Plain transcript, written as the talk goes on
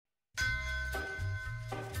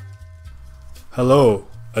Hello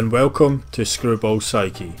and welcome to Screwball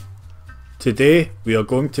Psyche. Today we are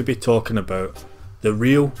going to be talking about the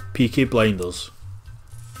real Peaky Blinders.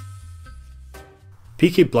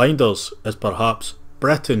 Peaky Blinders is perhaps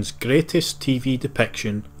Britain's greatest TV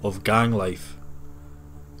depiction of gang life.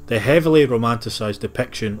 The heavily romanticised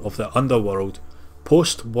depiction of the underworld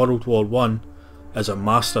post World War I is a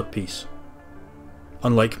masterpiece.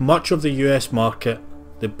 Unlike much of the US market,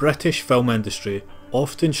 the British film industry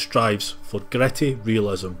often strives for gritty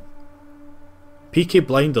realism. Peaky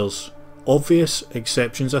Blinders, obvious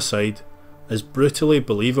exceptions aside, is brutally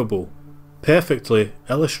believable, perfectly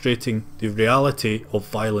illustrating the reality of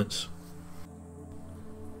violence.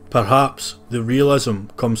 Perhaps the realism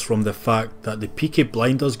comes from the fact that the Peaky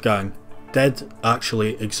Blinders gang did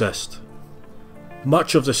actually exist.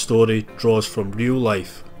 Much of the story draws from real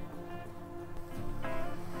life.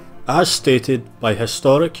 As stated by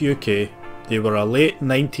Historic UK, they were a late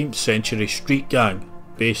 19th century street gang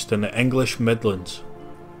based in the English Midlands.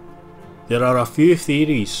 There are a few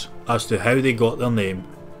theories as to how they got their name.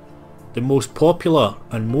 The most popular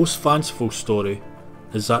and most fanciful story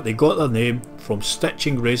is that they got their name from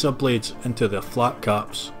stitching razor blades into their flat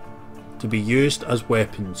caps to be used as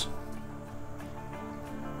weapons.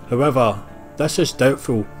 However, this is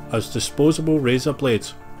doubtful as disposable razor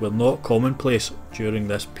blades were not commonplace during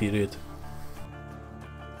this period.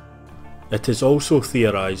 It is also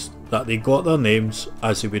theorised that they got their names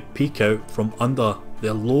as they would peek out from under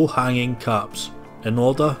their low-hanging caps in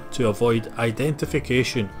order to avoid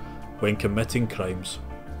identification when committing crimes.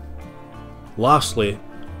 Lastly,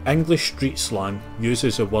 English street slang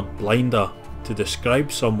uses the word blinder to describe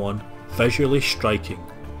someone visually striking.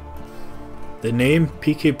 The name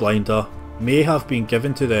Peaky Blinder may have been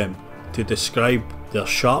given to them to describe their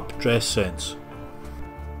sharp dress sense.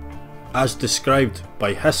 As described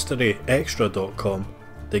by HistoryExtra.com,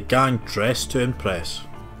 the gang dressed to impress.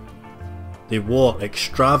 They wore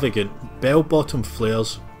extravagant bell-bottom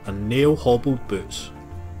flares and nail-hobbled boots.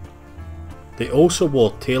 They also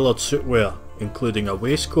wore tailored suitwear including a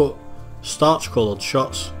waistcoat, starch-coloured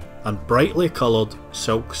shirts and brightly coloured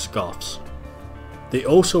silk scarves. They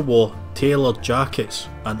also wore tailored jackets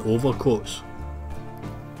and overcoats.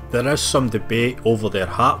 There is some debate over their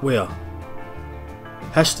hat wear.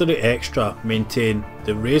 History Extra maintain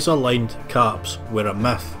the razor-lined caps were a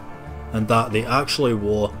myth and that they actually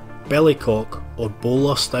wore billycock or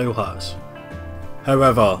bowler style hats.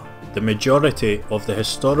 However, the majority of the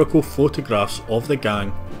historical photographs of the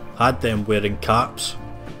gang had them wearing caps,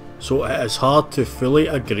 so it is hard to fully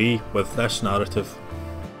agree with this narrative.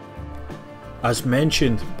 As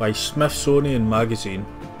mentioned by Smithsonian magazine,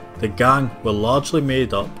 the gang were largely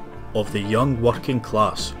made up of the young working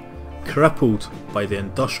class, crippled by the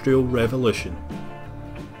Industrial Revolution.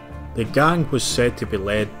 The gang was said to be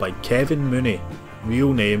led by Kevin Mooney,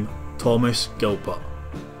 real name Thomas Gilbert.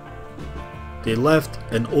 They lived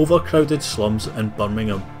in overcrowded slums in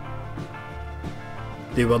Birmingham.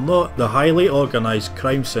 They were not the highly organised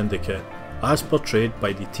crime syndicate as portrayed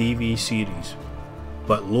by the TV series,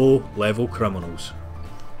 but low-level criminals,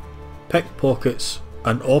 pickpockets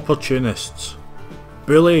and opportunists,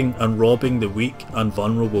 bullying and robbing the weak and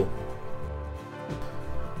vulnerable.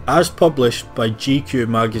 As published by GQ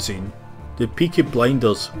magazine, the Peaky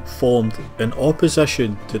Blinders formed in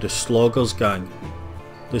opposition to the Sloggers gang.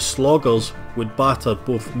 The Sloggers would batter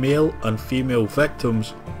both male and female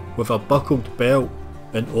victims with a buckled belt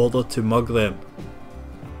in order to mug them.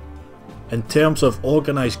 In terms of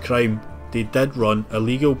organised crime, they did run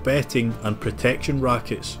illegal betting and protection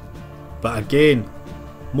rackets, but again,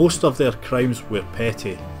 most of their crimes were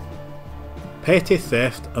petty. Petty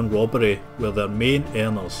theft and robbery were their main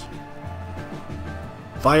earners.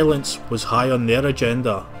 Violence was high on their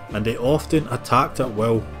agenda and they often attacked at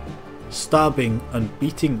will, stabbing and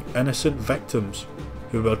beating innocent victims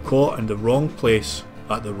who were caught in the wrong place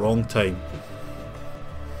at the wrong time.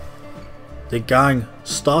 The gang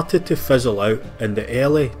started to fizzle out in the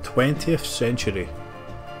early 20th century.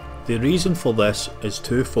 The reason for this is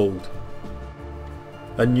twofold.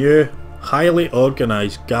 A new, highly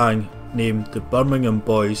organised gang named the Birmingham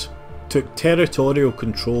Boys took territorial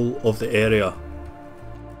control of the area,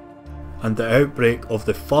 and the outbreak of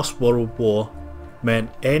the First World War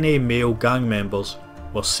meant any male gang members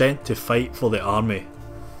were sent to fight for the army.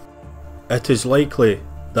 It is likely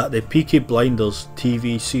that the Peaky Blinders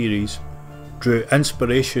TV series drew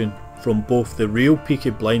inspiration from both the real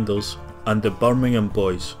Peaky Blinders and the Birmingham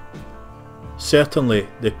Boys. Certainly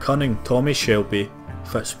the cunning Tommy Shelby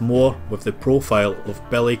fits more with the profile of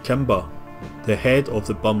Billy Kimber, the head of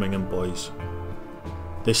the Birmingham Boys.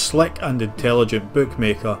 The slick and intelligent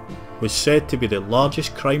bookmaker was said to be the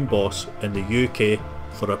largest crime boss in the UK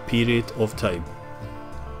for a period of time.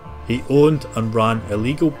 He owned and ran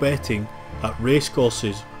illegal betting at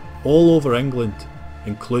racecourses all over England,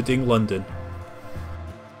 including London.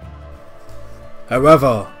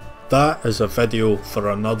 However, that is a video for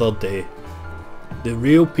another day. The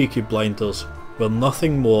real Peaky Blinders were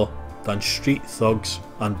nothing more than street thugs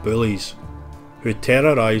and bullies who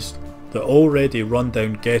terrorised the already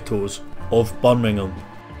run-down ghettos of Birmingham.